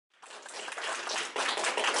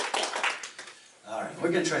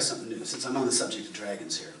We're going to try something new, since I'm on the subject of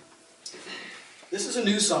dragons here. This is a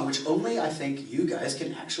new song which only I think you guys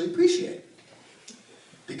can actually appreciate.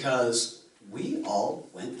 Because we all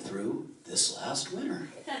went through this last winter.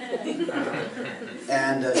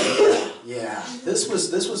 And yeah, this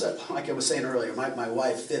was like I was saying earlier, my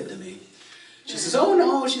wife fibbed to me. She says, oh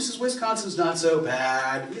no, she says, Wisconsin's not so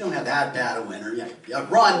bad. We don't have that bad a winter. Yeah,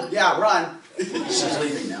 run, run. She's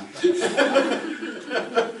leaving now.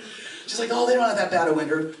 She's like, oh, they don't have that bad a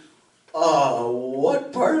winter.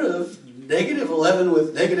 What part of -11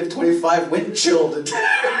 with -25 wind chill did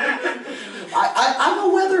I'm a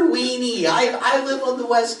weather weenie. I live on the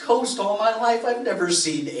West Coast all my life. I've never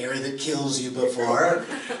seen air that kills you before.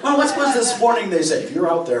 Well, what's this morning they said, if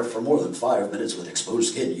you're out there for more than 5 minutes with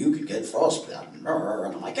exposed skin, you could get frostbite. And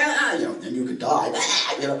I'm like, then you could die.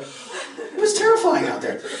 It was terrifying out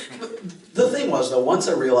there. The thing was, though, once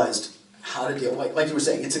I realized how to deal, like you were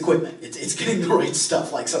saying, it's equipment. It's getting the right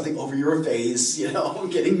stuff, like something over your face,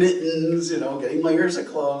 getting mittens, getting layers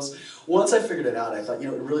of clothes. Once I figured it out, I thought, it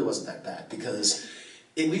really wasn't that bad, because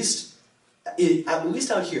at least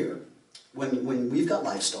out here, when we've got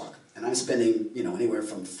livestock, and I'm spending, anywhere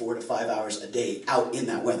from 4 to 5 hours a day out in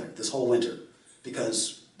that weather, this whole winter,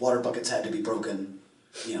 because water buckets had to be broken,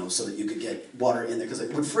 so that you could get water in there, because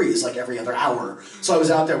it would freeze like every other hour. So I was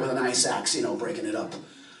out there with an ice axe, breaking it up.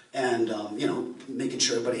 And, making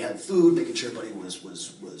sure everybody had food, making sure everybody was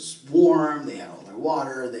warm, they had all their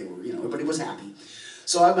water, they were, everybody was happy.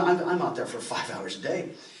 So I'm out there for 5 hours a day.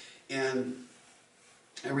 And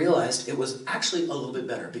I realized it was actually a little bit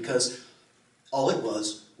better, because all it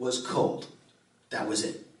was cold. That was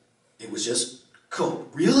it. It was just cold.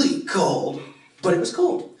 Really cold, but it was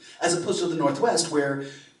cold. As opposed to the Northwest, where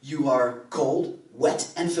you are cold, wet,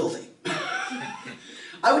 and filthy.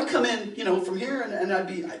 I would come in, from here, and I'd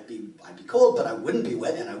be cold, but I wouldn't be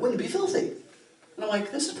wet, and I wouldn't be filthy. And I'm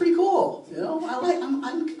like, this is pretty cool, I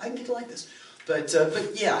get to like this. But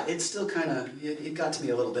yeah, it's still kind of, it got to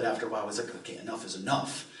me a little bit after a while. I was like, okay, enough is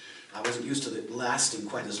enough. I wasn't used to it lasting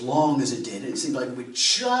quite as long as it did. It seemed like we'd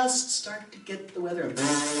just start to get the weather and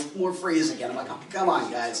more freeze again. I'm like, oh, come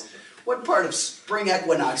on, guys. What part of spring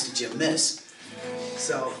equinox did you miss?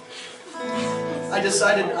 So I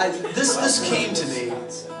decided, this came to me.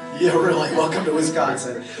 Yeah, really, welcome to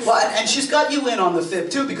Wisconsin. Well, and she's got you in on the fib,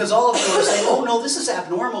 too, because all of you are saying, oh, no, this is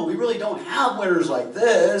abnormal. We really don't have winters like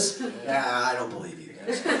this. Yeah, I don't believe you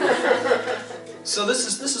guys. So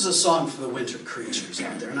this is a song for the winter creatures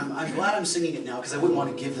out there, and I'm glad I'm singing it now, because I wouldn't want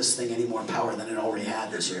to give this thing any more power than it already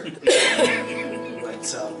had this year. But,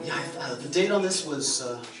 yeah, the date on this was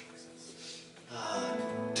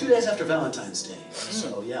 2 days after Valentine's Day.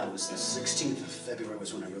 So, yeah, it was the 16th of February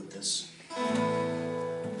was when I wrote this.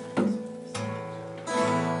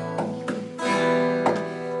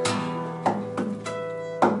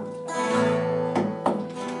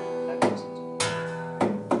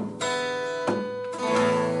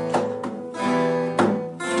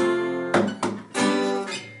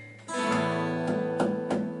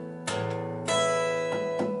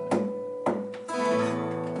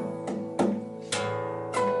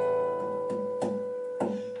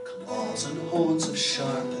 And horns of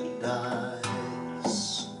sharpened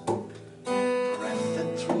eyes, breath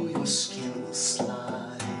that through your skin will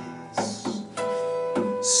slice,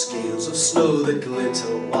 scales of snow that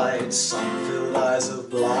glitter white, sun-filled eyes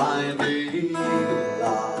of blinding light.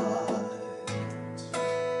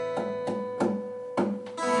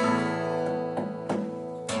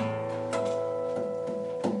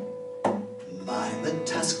 Mine the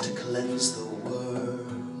task to cleanse the world,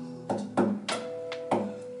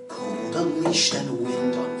 unleashed and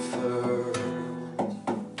wind unfurled,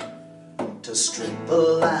 to strip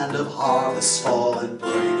the land of harvest fall and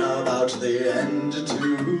bring about the end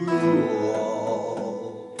to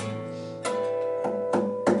all.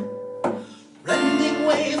 Rending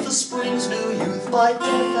wave the spring's new youth by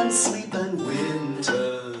death and sleep and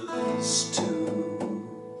winters too.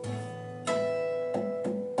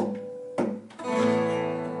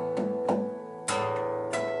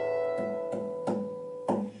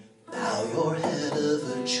 Your head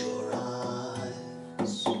avert your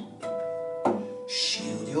eyes,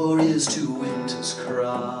 shield your ears to winter's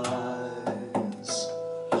cries.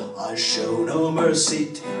 I show no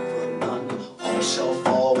mercy, take for none, all shall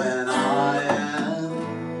fall when I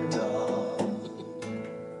am done.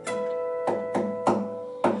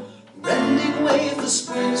 Rending wave the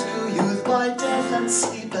spring's new youth by death and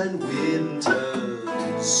sleep and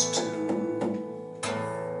winters too.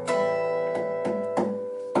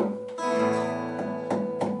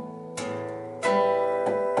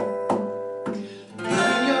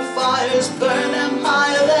 Burn them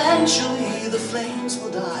high, eventually the flames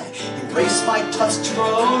embrace my tusk, for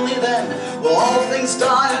only then will all things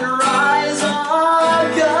die and rise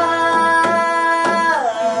again.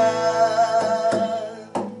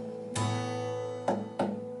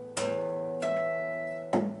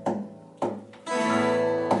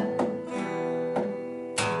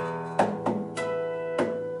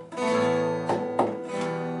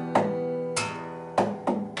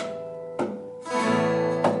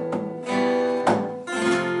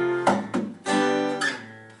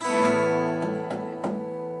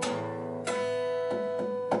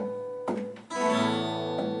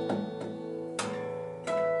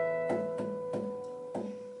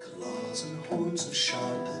 And horns of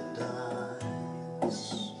sharpened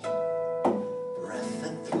eyes, breath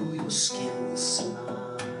that through your skin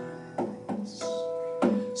slides,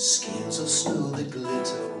 scales of snow that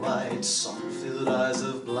glitter white, sun-filled eyes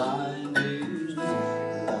of blinding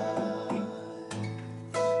light,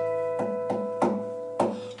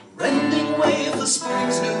 rending wave the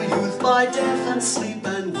spring's new youth by death and sleep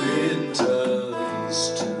and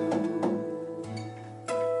winters too.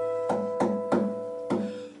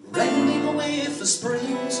 The spring